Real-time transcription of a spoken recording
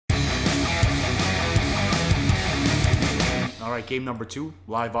All right, game number 2,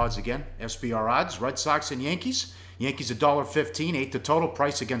 live odds again. SBR odds, Red Sox and Yankees. Yankees $1.15, 8 the total,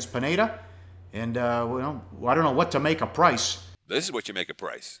 Price against Pineda. And, well, I don't know what to make of Price. This is what you make a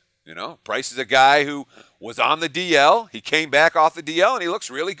Price. You know, Price is a guy who was on the DL. He came back off the DL, and he looks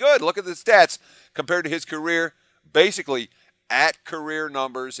really good. Look at the stats compared to his career, basically at career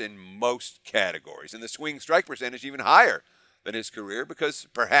numbers in most categories. And the swing strike percentage even higher than his career because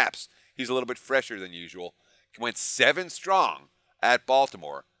perhaps he's a little bit fresher than usual. He went 7 strong at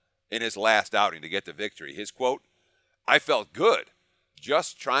Baltimore in his last outing to get the victory. His quote, "I felt good,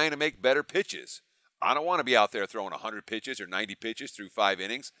 just trying to make better pitches. I don't want to be out there throwing 100 pitches or 90 pitches through 5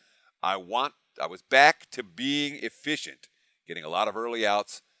 innings. I was back to being efficient, getting a lot of early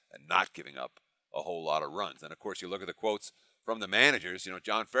outs and not giving up a whole lot of runs." And, of course, you look at the quotes from the managers. You know,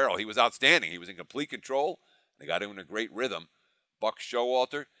 John Farrell, he was outstanding. He was in complete control. They got him in a great rhythm. Buck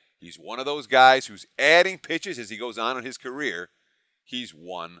Showalter, he's one of those guys who's adding pitches as he goes on in his career. He's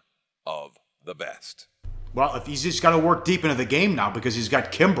one of the best. Well, if he's just got to work deep into the game now because he's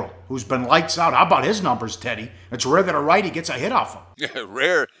got Kimbrel, who's been lights out. How about his numbers, Teddy? It's rare that a righty gets a hit off him. Yeah,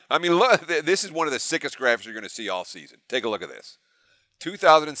 rare. I mean, look, this is one of the sickest graphics you're going to see all season. Take a look at this.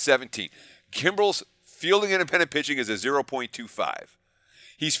 2017. Kimbrel's fielding independent pitching is a 0.25.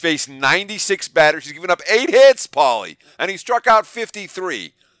 He's faced 96 batters. He's given up 8 hits, Pauly, and he struck out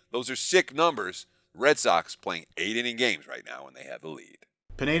 53. Those are sick numbers. Red Sox playing 8-inning games right now, and they have the lead.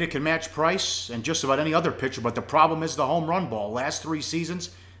 Pineda can match Price and just about any other pitcher, but the problem is the home run ball. Last 3 seasons,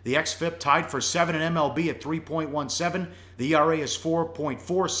 the xFIP tied for 7 in MLB at 3.17. The ERA is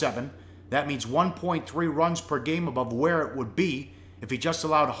 4.47. That means 1.3 runs per game above where it would be if he just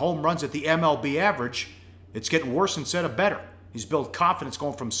allowed home runs at the MLB average. It's getting worse instead of better. He's built confidence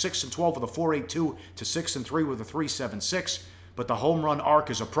going from 6-12 with a 4.82 to 6-3 with a 3.76. But the home run arc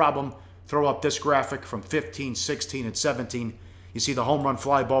is a problem. Throw up this graphic from 15, 16, and 17. You see the home run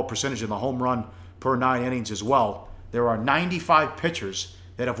fly ball percentage and the home run per 9 innings as well. There are 95 pitchers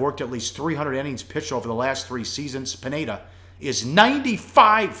that have worked at least 300 innings pitched over the last 3 seasons. Pineda is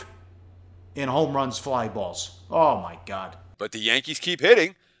 95 in home runs, fly balls. Oh, my God. But the Yankees keep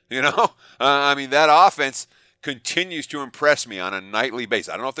hitting, you know. I mean, that offense continues to impress me on a nightly basis.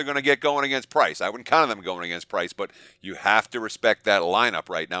 I don't know if they're going to get going against Price. I wouldn't count on them going against Price, but you have to respect that lineup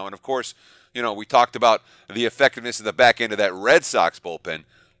right now. And, of course, you know, we talked about the effectiveness of the back end of that Red Sox bullpen.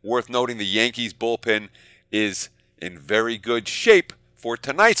 Worth noting the Yankees bullpen is in very good shape for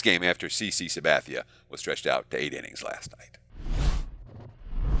tonight's game after CC Sabathia was stretched out to 8 innings last night.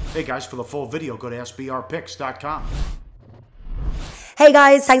 Hey, guys, for the full video, go to sbrpicks.com. Hey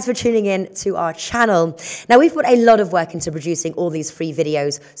guys, thanks for tuning in to our channel. Now we've put a lot of work into producing all these free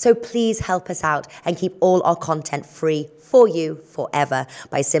videos, so please help us out and keep all our content free for you forever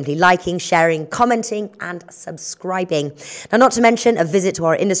by simply liking, sharing, commenting, and subscribing. Now, not to mention, a visit to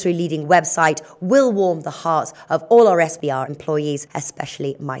our industry-leading website will warm the hearts of all our SBR employees,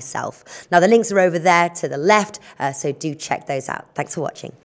 especially myself. Now, the links are over there to the left, so do check those out. Thanks for watching.